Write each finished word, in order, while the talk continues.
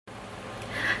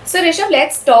So Rishabh,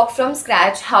 let's talk from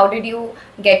scratch. How did you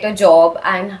get a job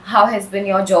and how has been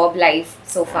your job life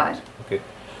so far? Okay.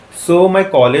 So my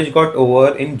college got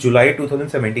over in July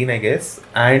 2017, I guess,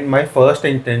 and my first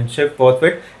internship was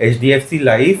with HDFC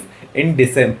Life in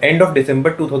end of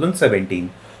December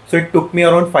 2017. So it took me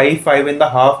around five and a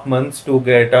half months to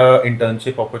get a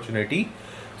internship opportunity.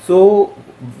 So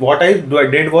what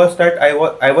did was that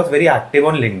I was very active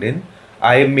on LinkedIn.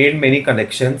 I made many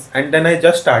connections, and then I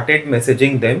just started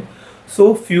messaging them.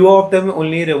 So few of them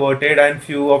only reverted, and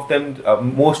few of them,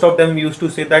 most of them used to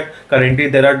say that currently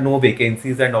there are no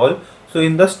vacancies and all. So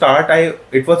in the start, I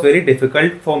it was very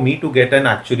difficult for me to get an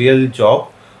actuarial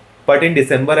job. But in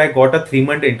December, I got a 3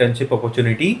 month internship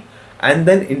opportunity, and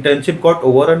then internship got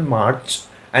over in March,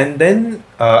 and then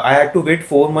I had to wait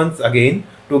 4 months again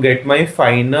to get my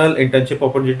final internship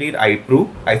opportunity at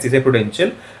ICICI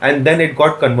Prudential, and then it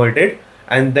got converted,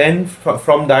 and then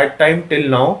from that time till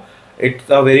now, it's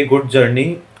a very good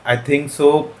journey. I think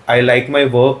so. I like my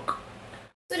work.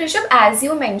 So Rishabh, as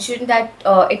you mentioned that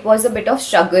it was a bit of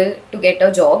struggle to get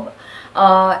a job,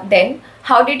 then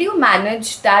how did you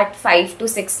manage that 5 to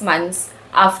 6 months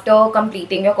after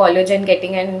completing your college and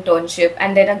getting an internship?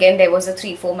 And then again, there was a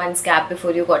 3 4 months gap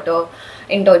before you got a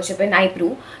internship in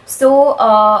iPro. So,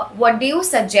 what do you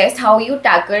suggest? How you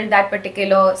tackled that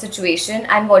particular situation,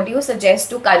 and what do you suggest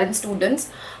to current students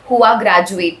who are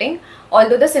graduating?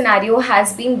 Although the scenario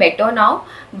has been better now,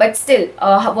 but still,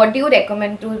 what do you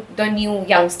recommend to the new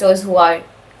youngsters who are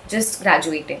just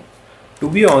graduating? To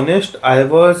be honest, I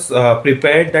was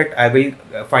prepared that I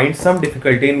will find some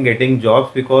difficulty in getting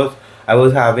jobs because I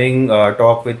was having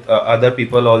talk with other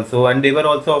people also, and they were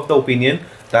also of the opinion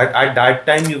that at that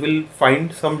time you will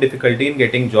find some difficulty in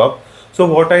getting job. So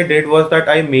what I did was that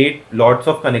I made lots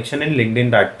of connection in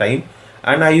LinkedIn that time,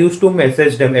 and I used to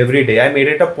message them every day. I made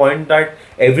it a point that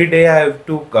every day I have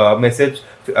to message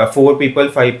four people,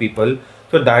 five people,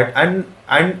 so that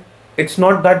and it's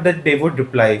not that they would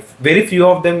reply. Very few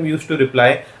of them used to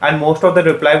reply, and most of the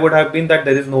reply would have been that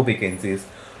there is no vacancies.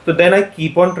 So then I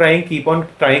keep on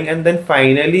trying, and then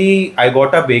finally I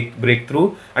got a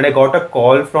breakthrough, and I got a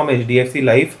call from HDFC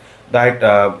Life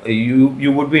that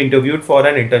you would be interviewed for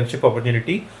an internship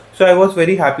opportunity. So I was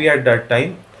very happy at that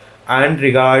time. And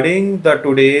regarding the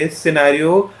today's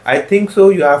scenario, I think so.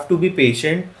 You have to be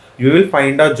patient. You will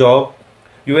find a job.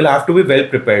 You will have to be well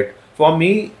prepared. For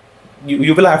me,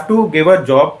 you will have to give a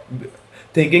job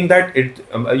thinking that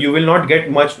you will not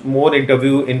get much more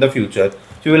interview in the future.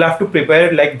 So you will have to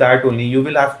prepare like that only. You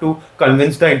will have to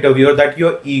convince the interviewer that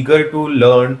you're eager to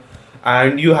learn,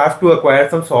 and you have to acquire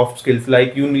some soft skills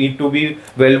like you need to be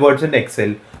well versed in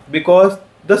Excel, because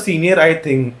the senior, I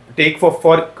think, take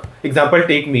for example,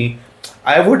 take me.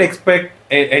 I would expect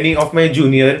any of my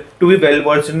junior to be well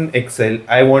versed in Excel.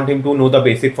 I want him to know the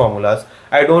basic formulas.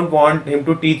 I don't want him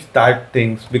to teach that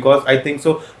things, because I think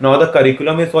so now the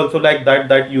curriculum is also like that,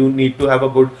 that you need to have a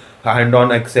good hand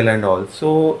on Excel and all.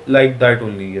 So like that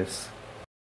only, yes.